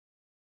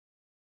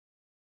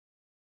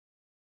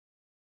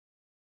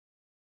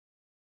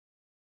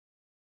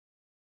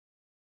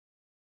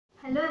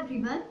Hello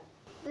everyone,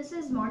 this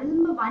is model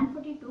number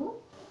 142,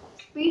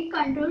 speed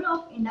control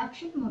of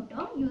induction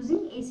motor using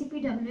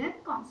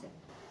ACPWM concept.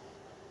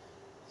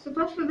 So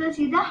first we will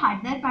see the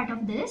hardware part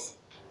of this.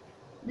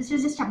 This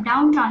is a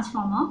step-down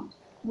transformer,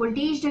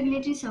 voltage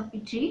regulatory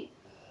circuitry.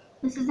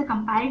 This is the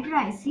comparator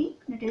IC,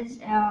 that is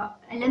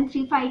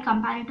LM35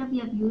 comparator we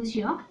have used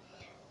here.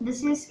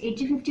 This is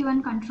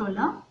 8051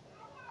 controller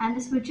and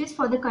the switches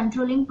for the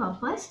controlling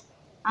purpose,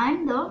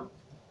 and the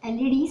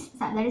LEDs,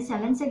 that is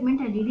 7-segment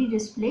LED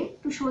display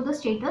to show the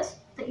status,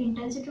 the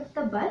intensity of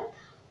the bulb.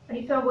 But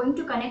if you are going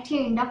to connect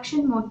your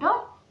induction motor,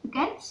 you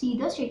can see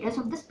the status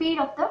of the speed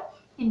of the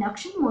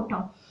induction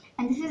motor.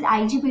 And this is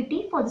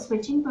IGBT for the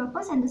switching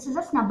purpose, and this is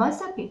a snubber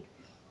circuit.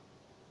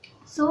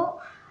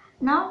 So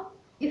now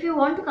if you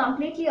want to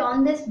completely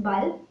on this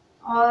bulb,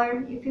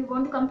 or if you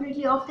want to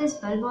completely off this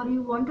bulb, or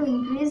you want to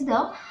increase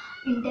the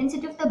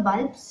intensity of the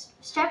bulb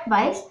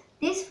stepwise,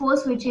 these 4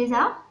 switches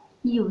are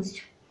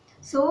used.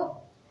 So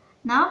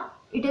now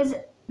it is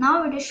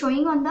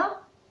showing on the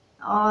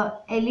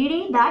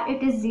LED that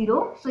it is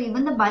 0, so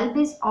even the bulb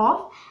is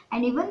off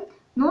and even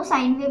no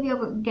sine wave you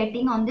are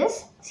getting on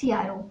this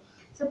CRO.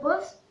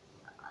 Suppose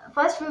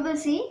first we will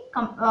see,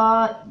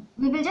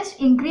 we will just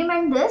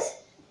increment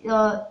this,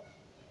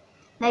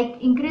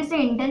 like increase the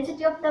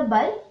intensity of the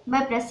bulb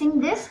by pressing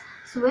this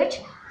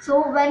switch.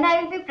 So when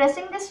I will be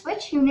pressing this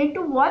switch, you need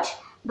to watch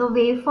the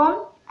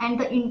waveform and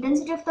the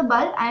intensity of the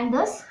bulb and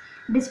the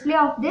display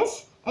of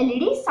this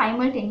LED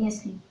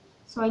simultaneously.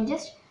 So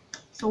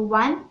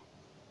 1,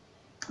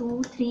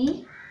 2,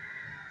 3.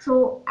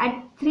 So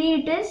at 3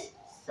 it is,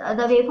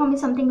 the waveform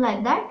is something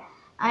like that,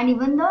 and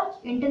even the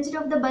intensity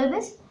of the bulb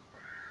is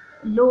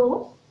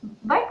low,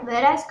 but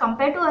whereas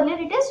compared to earlier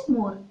it is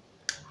more.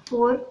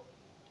 4,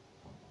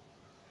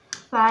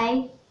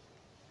 5,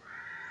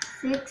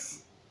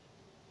 6,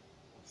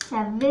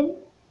 7,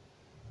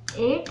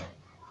 8.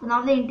 So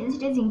now the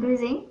intensity is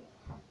increasing,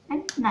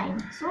 and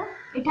 9. So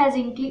it has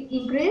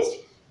increased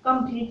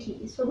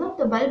completely. So now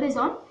the bulb is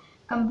on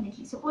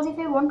completely. Suppose if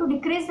I want to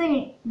decrease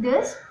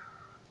this,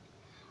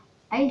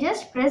 I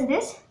just press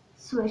this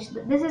switch.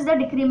 This is the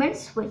decrement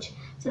switch.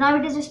 So now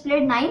it is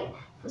displayed 9.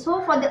 So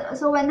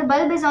when the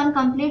bulb is on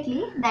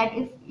completely, that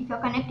if you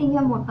are connecting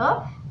your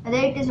motor, whether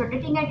it is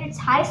rotating at its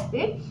high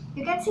speed,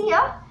 you can see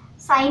a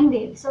sine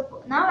wave.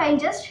 So now I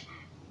just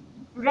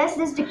press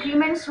this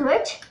decrement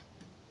switch.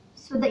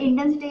 So the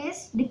intensity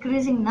is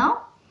decreasing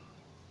now.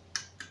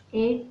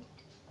 8,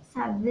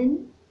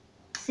 7,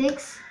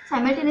 6.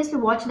 Simultaneously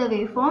watch the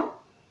waveform.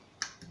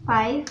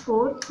 5,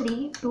 4,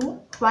 3, 2,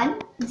 1,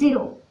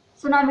 0.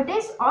 So now it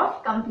is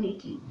off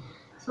completely.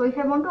 So if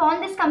I want to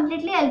on this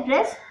completely, I'll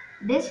press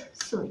this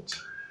switch.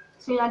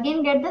 So you'll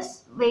again get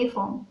this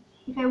waveform.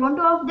 If I want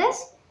to off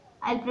this,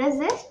 I'll press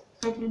this.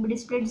 So it will be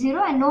displayed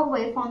 0 and no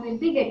waveform will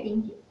be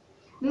getting here.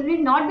 We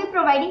will not be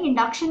providing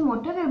induction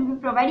motor, we will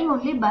be providing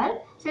only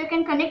bulb. So you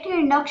can connect your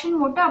induction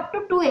motor up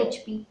to 2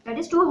 HP, that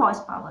is 2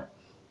 horsepower.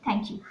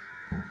 Thank you.